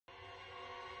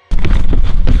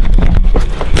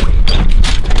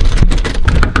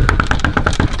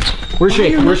Where's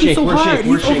Jake? Where's Jake? So Where's Jake?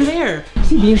 Where's Jake? Over there. Is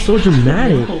he being so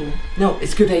dramatic? No,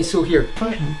 it's good that he's still here.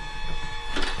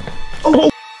 Oh!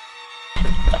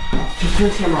 Just turn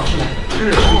the camera off.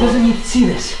 He doesn't need to see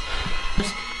this.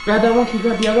 Just grab that one. Can you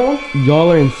grab the other one?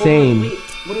 Y'all are insane.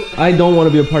 I don't want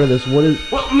to be a part of this.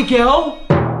 What, Miguel?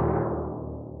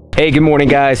 Hey, good morning,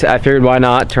 guys. I figured why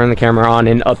not turn the camera on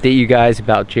and update you guys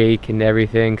about Jake and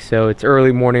everything. So it's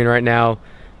early morning right now.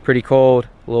 Pretty cold,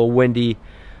 a little windy.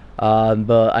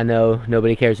 But I know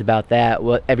nobody cares about that.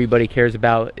 What everybody cares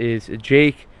about is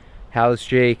Jake. How's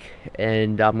Jake?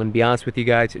 And I'm gonna be honest with you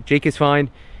guys. Jake is fine.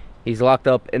 He's locked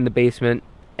up in the basement,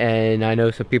 and I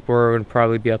know some people are gonna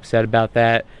probably be upset about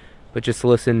that. But just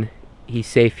listen, he's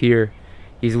safe here.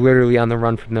 He's literally on the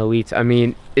run from the elites. I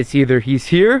mean, it's either he's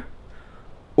here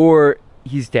or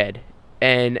he's dead.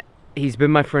 And he's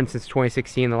been my friend since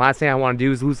 2016. The last thing I want to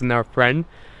do is lose another friend.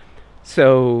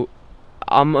 So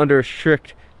I'm under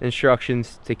strict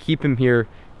instructions to keep him here,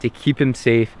 to keep him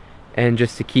safe, and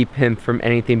just to keep him from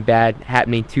anything bad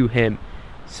happening to him.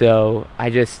 So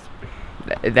that's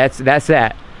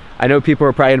that. I know people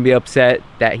are probably gonna be upset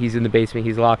that he's in the basement,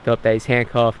 he's locked up, that he's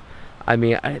handcuffed. I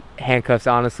mean, handcuffs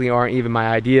honestly aren't even my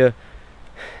idea.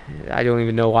 I don't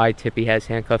even know why Tippy has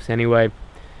handcuffs anyway.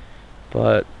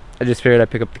 But I just figured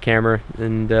I'd pick up the camera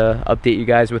and update you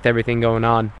guys with everything going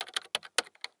on.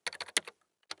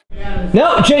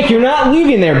 No, Jake, you're not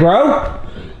leaving there, bro.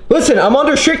 Listen, I'm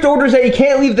under strict orders that you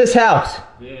can't leave this house.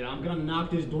 Yeah, I'm gonna knock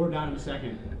this door down in a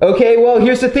second. Okay, well,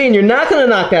 here's the thing. You're not gonna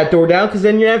knock that door down because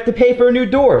then you have to pay for a new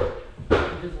door.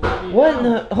 What in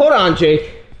the... Hold on,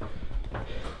 Jake.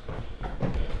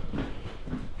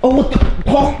 Oh, what the...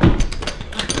 Paul?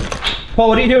 Paul,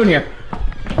 what are you doing here?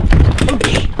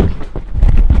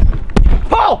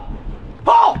 Paul!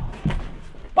 Paul!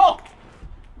 Paul!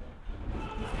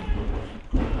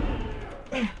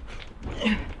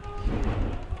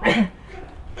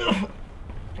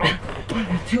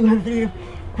 Two and three.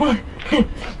 One.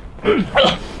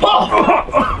 Paul!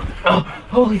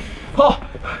 Holy Paul!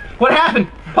 What happened?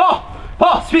 Paul!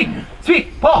 Paul, speak!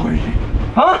 Speak! Paul!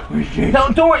 Huh? Where's Jake? No,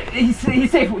 don't worry. He's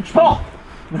safe. Paul!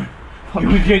 Give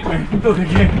me Jake, man. Look at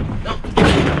Jake.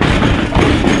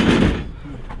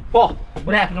 Paul,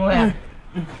 what happened? What happened?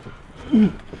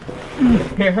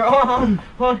 Here, hold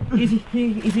on. Easy,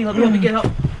 easy. Let me get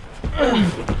up.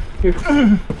 Here.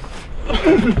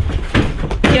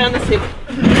 Get on this table.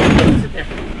 Sit there.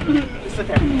 Sit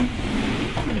there.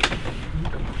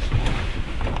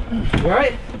 You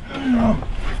alright?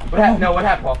 What happened? No, what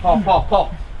happened, Paul?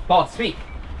 Paul, speak.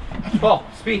 Paul,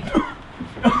 speak.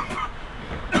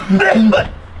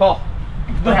 Paul,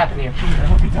 what happened here?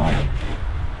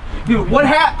 Dude, what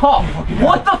happened? Paul,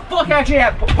 what the fuck actually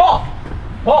happened? Paul!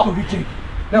 Paul!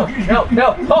 No,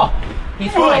 Paul!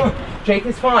 He's fine. Jake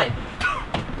is fine.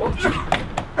 Paul!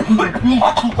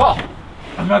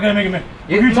 I'm not gonna make him in.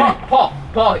 Paul!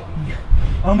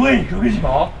 I'm bleeding. Go get you.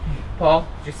 Paul,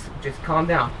 just calm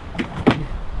down.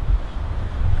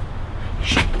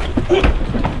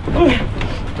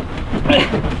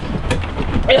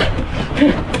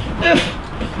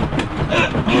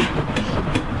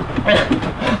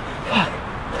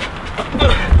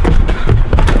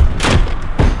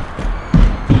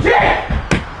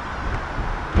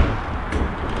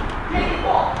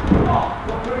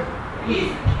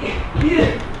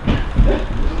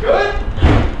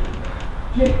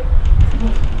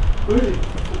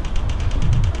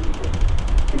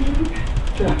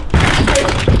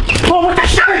 Oh, what the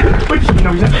shit? Wait,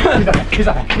 no, he's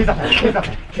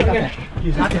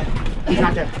not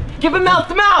dead. Give him mouth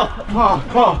to mouth!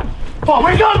 Paul,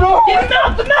 wake up, bro! Give him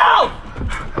mouth to mouth!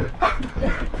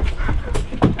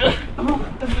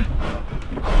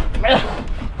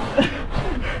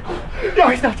 No,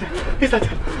 he's not dead. He's not dead.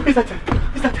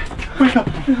 Wake up.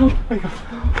 Wake up.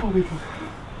 Oh, wake up.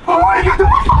 Oh, wake the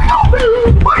fuck up!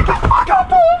 Wake the fuck up,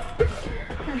 Paul!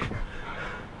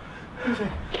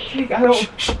 Jake, I don't...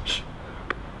 Shh.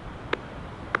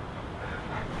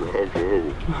 Bravo.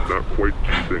 Not quite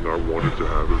the thing I wanted to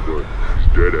happen, but he's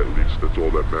dead at least. That's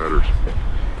all that matters.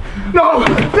 No!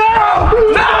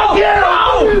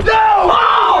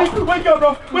 Wake up,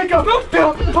 bro! Wake up!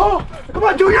 Paul! Come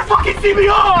on, do your fucking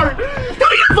CPR! Do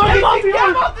your fucking CPR! Get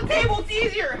him off the table, it's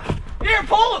easier! Here,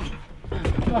 pull him!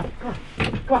 Come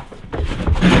on.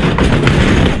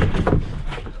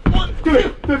 Do it!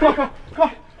 Come on.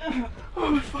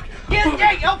 Oh, fuck.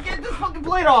 Jake, help get this fucking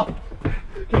plate off!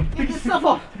 Get this stuff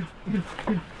off!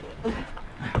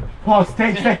 Paul,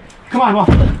 stay. Come on, Paul.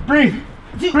 Breathe, man.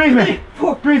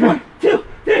 Breathe, man. 1, 2,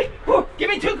 3, 4. Give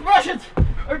me 2 compressions.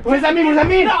 What does that mean?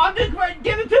 No, I'm just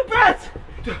give him 2 breaths.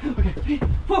 Okay. 3,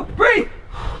 4. Breathe.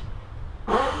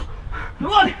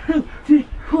 1, 2, 3,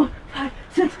 4, 5,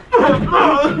 6.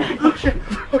 Oh shit.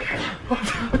 Okay.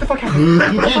 What the fuck happened?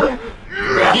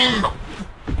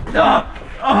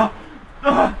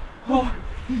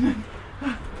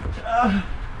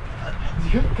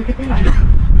 Get bandaged.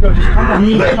 No, just calm down.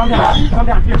 Calm down. Calm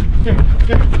down.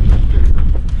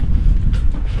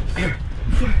 Here.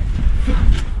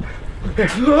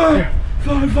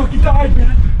 I fucking died,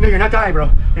 man. No, you're not dying, bro.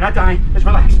 You're not dying. Just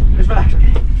relax. Just relax,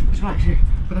 okay? Just relax. Here.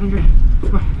 Put that on your head.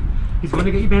 Come on. He's going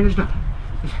to get you bandaged up.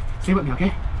 Just stay with me,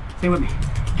 okay? Stay with me.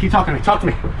 Keep talking to me. Talk to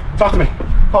me. Talk to me.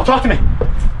 Paul, talk to me.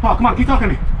 Paul, come on. Keep talking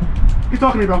to me. Keep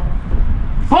talking to me, bro.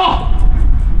 Paul!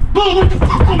 Paul, what the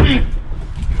fuck on me?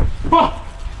 Paul!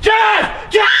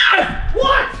 Jad! Jad!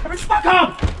 What? Just fuck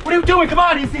up! What are you doing? Come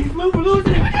on. He's we're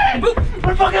losing him again.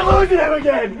 We're fucking losing him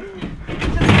again.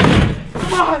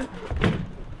 Come on.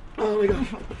 Oh my god.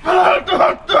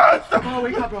 Oh,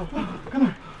 wake up, bro. Come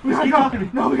on. We gotta go.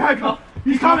 No, we gotta go.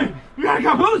 He's coming. We gotta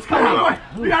go. Who's coming?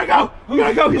 We gotta go. We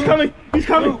gotta go. He's coming. He's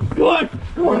coming. Come on.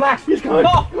 Come on. Relax. He's coming.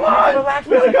 Come on. Relax.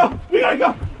 We gotta go. We gotta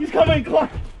go. He's coming. Come on.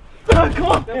 Come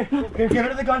on. Here, get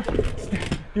rid of the gun.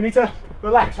 You need to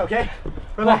relax, okay?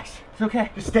 Relax. It's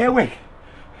okay. Just stay awake.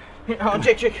 Here,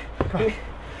 Jake.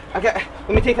 Let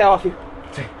me take that off you.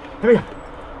 Hurry up.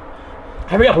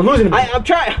 Hurry up. We're losing him. I'm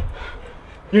trying.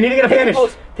 You need to get a bandage.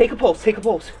 Take a pulse.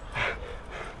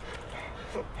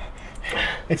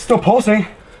 It's still pulsing.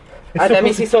 That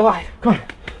means he's still alive. Come on.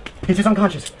 He's just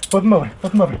unconscious. Flip him over.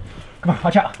 Come on,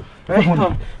 watch out. Ready? Come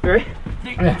on. Ready?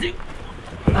 Okay.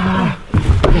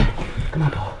 Come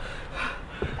on, Paul.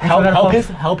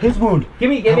 Help his wound. Give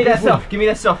me that stuff. Give me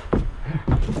that stuff.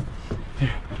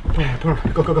 Yeah, go.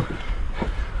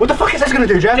 What the fuck is this gonna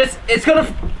do, Jeff? It's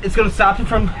gonna stop you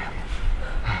from.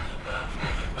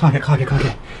 Clock it.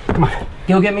 Come on.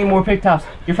 He'll get me more paper towels.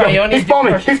 You're fine. He's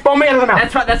foaming out of the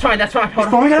mouth. That's fine. He's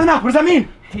foaming out of the mouth. What does that mean?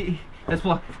 That's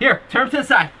blood. Here, turn him to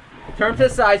the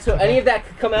side. So any of that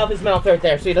could come out of his mouth right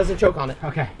there, so he doesn't choke on it.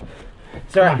 Okay.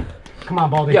 It's all right. Come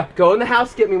on, Baldy. Yeah, go in the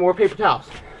house, get me more paper towels.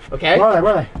 Okay? Where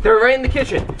are they? They're right in the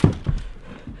kitchen.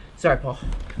 Sorry, Paul.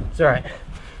 It's all right.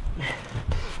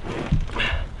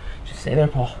 Just stay there,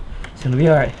 Paul. It's gonna be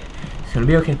all right. It's gonna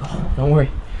be okay, Paul. Don't worry.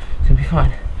 It's gonna be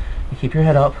fine. You keep your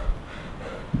head up.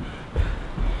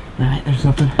 All right, there's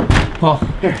nothing. Paul.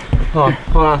 Here. Hold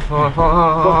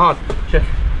on. Check.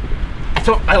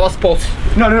 I lost pulse.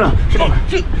 No.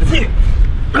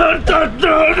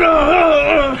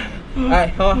 Alright,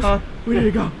 hold on. We need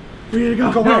to go. No,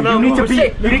 you need to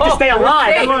stay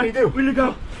alive. That's what we do. We need to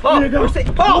go. Paul,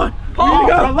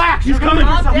 relax. He's coming.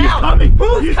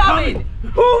 Who's coming?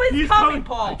 Who is coming,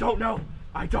 Paul?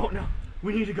 I don't know.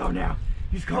 We need to go now.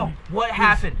 He's coming. What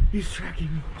happened? He's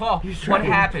tracking me. Paul, what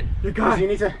happened? The guy.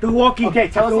 The walkie. Okay,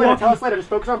 tell us later. Just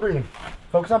focus on breathing.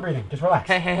 Just relax.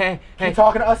 Hey. Keep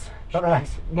talking to us, but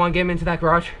relax. Want to get him into that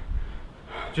garage?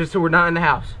 Just so we're not in the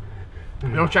house. We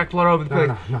don't check blood over the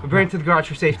place. We bring him to the garage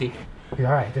for safety. Yeah,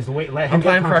 all right. Just wait. Let him I'm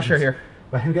get applying pressure here.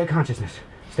 Let him get consciousness.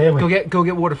 Stay away. Go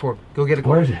get water for him. Go get a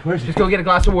glass. Where is it? Just go get a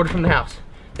glass of water from the house.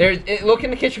 Look in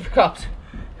the kitchen for cups.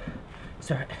 It's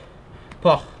all right.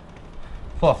 Paul.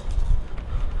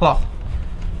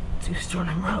 Dude, he's throwing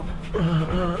him up.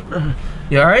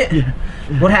 You all right? Yeah.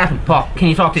 What happened, Paul? Can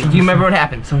you talk to me? Do you remember what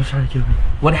happened? Someone's trying to kill me.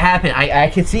 What happened? I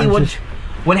can see what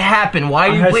happened. Why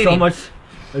are you bleeding? I had so much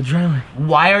adrenaline.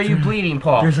 Why are you bleeding,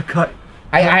 Paul? There's a cut.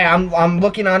 I'm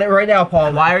looking on it right now,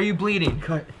 Paul. Why are you bleeding?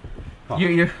 Cut.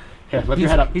 You're Here, lift your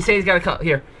head up. He says he's got a cut.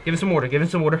 Here, give him some water.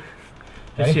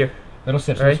 Just here. Little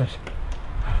sips. Right?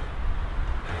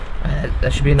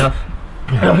 That should be enough.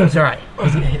 It's all right.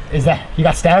 Is that you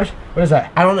got stabbed? What is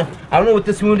that? I don't know what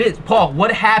this wound is. Paul,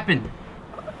 what happened?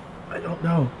 I don't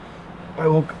know. I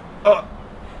woke up.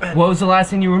 What was the last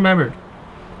thing you remembered?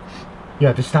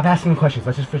 Yeah, just stop asking questions.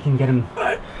 Let's just freaking get him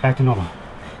back to normal.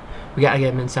 We gotta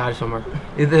get him inside somewhere.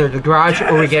 Either the garage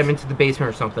or we get him into the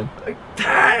basement or something.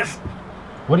 Task.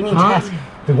 What do you mean task?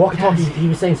 The walkie-talkie. He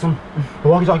was saying some. The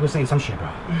walkie-talkie was saying some shit, bro.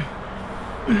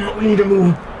 No, we need to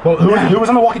move. Well, who was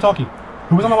on the walkie-talkie?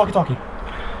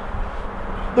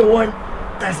 The one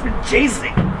that's been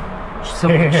chasing.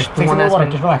 The one that's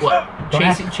been just relax.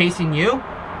 Chasing you?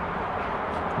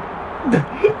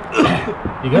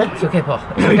 You good? It's okay, Paul.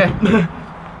 It's okay.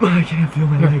 I can't feel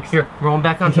my legs. Here, roll him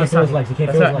back onto his side. He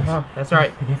can't feel his legs. That's all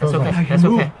right. That's okay. That's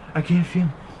okay. I can't feel.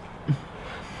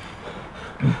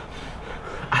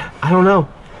 I don't know.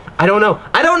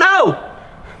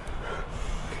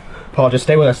 Paul, just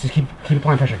stay with us. Just keep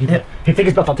applying pressure. Take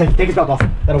his belt off. Take his belt off.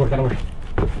 That'll work.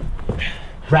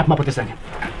 Wrap him up with this thing.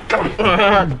 Come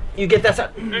on. You get that side.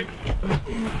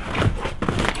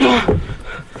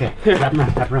 Okay. Wrap him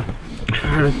around.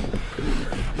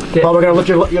 Paul, we're gonna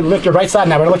lift your right side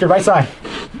now. We're gonna lift your right side.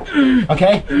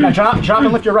 Okay? Now drop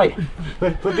and lift your right.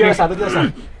 Lift the other side, lift the other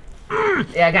side.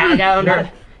 Yeah, I got under it.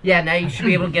 Yeah, now you should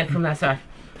be able to get from that side.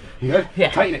 You good?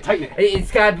 Yeah. Tighten it, tighten it.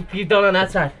 It's gotta be done on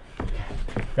that side.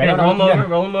 Right, Yeah, roll him over,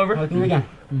 roll him over. Do it again.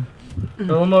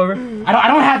 Roll him over. I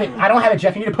don't have it,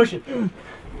 Jeff. You need to push it. There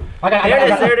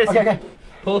it is. Okay.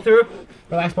 Pull through.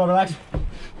 Relax, Paul, relax.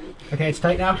 Okay, it's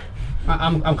tight now.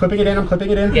 I'm clipping it in,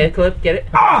 Get it clipped, get it.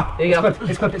 Ah! There you go.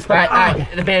 It's clipped.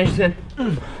 Alright, the bandage is in.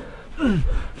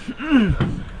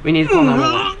 We need to call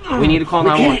 911. We need to call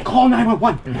 911. We can't call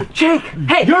 911. Jake,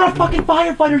 hey! You're a fucking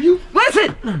firefighter, you.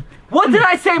 Listen! What did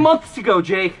I say months ago,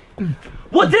 Jake?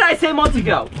 What did I say months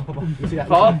ago?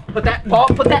 Paul, put that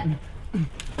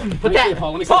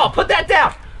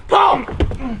down! Paul!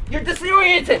 You're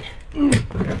disoriented!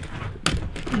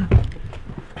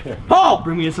 Paul!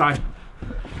 Bring me inside.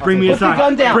 Bring me Put the inside.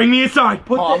 gun down. Bring me inside.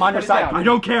 I'm on your side. I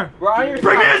don't care. We're on your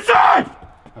Bring me side. inside.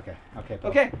 Okay.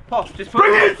 Okay, Paul, just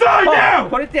Bring me inside Paul, now.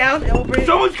 Put it down and we'll bring it.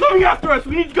 Someone's coming after us.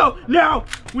 We need to go now.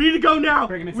 We need to go now.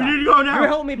 Bring him We inside. need to go You're now.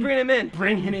 helping me bring him in.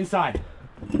 Bring him inside.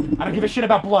 I don't give a shit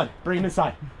about blood. Bring him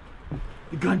inside.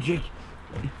 The gun, Jake.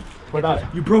 What about it?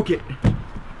 You broke it.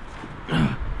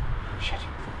 Shit.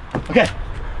 Okay.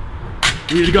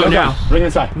 We need to go now. Bring him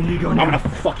inside. We need to go now. I'm gonna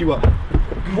fuck you up.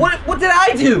 What did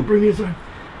I do? Bring me inside.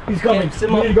 He's coming. Yeah,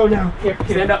 We need to go now. Here,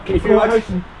 Stand up. Can you feel it?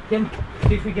 Kim,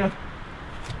 see if we can.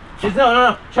 Just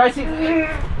no. Try to see.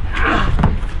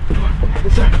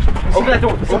 This side. Open that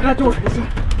door. Open that door. This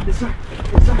side. This side.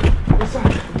 This side. This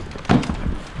side.